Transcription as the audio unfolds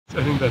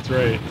I think that's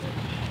right.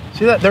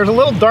 See that? There's a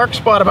little dark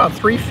spot about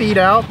 3 feet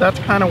out. That's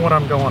kind of what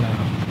I'm going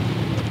at.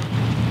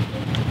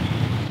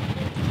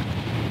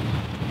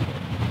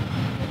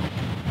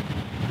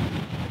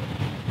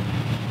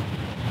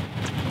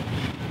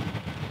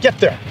 Get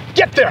there!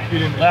 Get there! You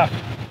didn't Left.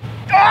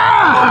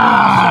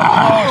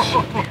 Ah!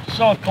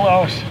 So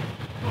close.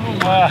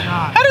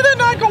 How did that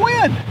not go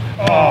in?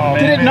 Oh,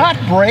 Did it not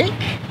break?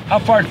 How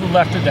far to the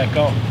left did that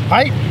go?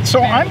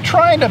 I'm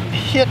trying to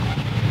hit.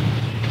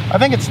 I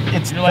think it's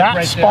You're like that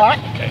right spot.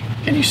 there. Okay.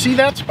 Can you see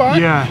that spot?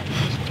 Yeah.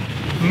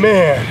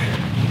 Man.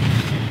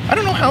 I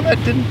don't know how that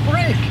didn't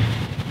break.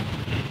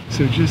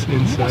 So just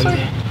inside. Was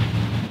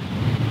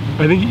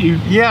I think you.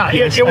 Yeah,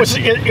 yes,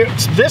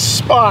 it's this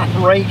spot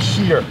right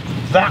here.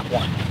 That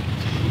one.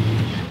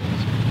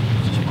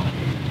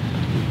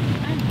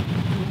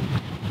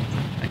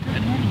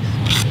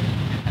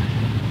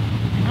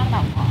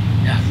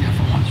 Yeah,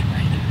 for once,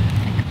 right.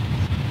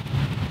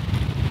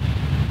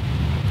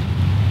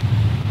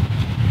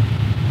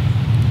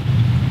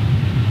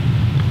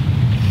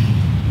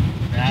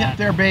 Get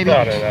there, baby.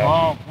 I don't know.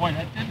 Oh boy,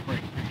 that did break.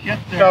 Get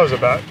there. That was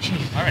about.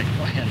 Geez. All right,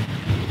 go ahead.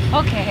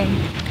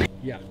 Okay.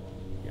 Yeah.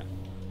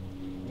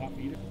 Want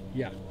me to?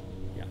 Yeah.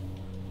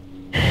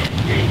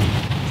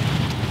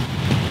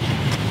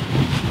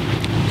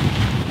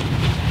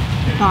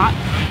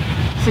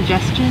 Thoughts,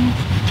 suggestions,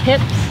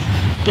 tips?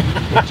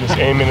 Just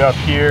aiming up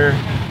here.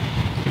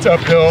 It's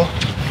uphill,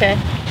 Okay.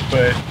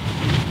 but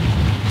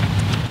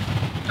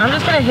I'm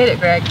just gonna hit it,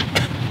 Greg.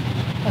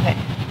 Okay.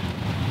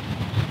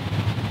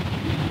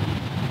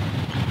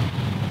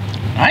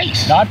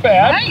 Nice. Not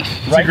bad.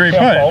 Nice. Right a great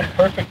tempo. putt.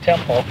 Perfect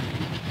tempo.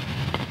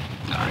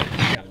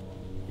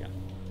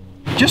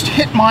 Just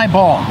hit my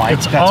ball, Mike.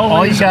 It's That's all you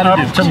always gotta up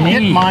do. to Just me.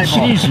 hit my ball.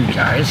 Jeez, you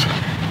guys.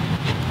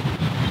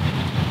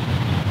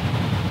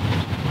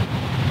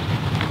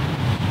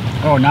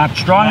 Oh, not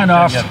strong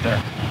enough. Get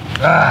there.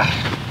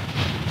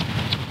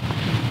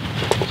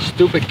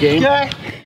 Stupid game. Okay.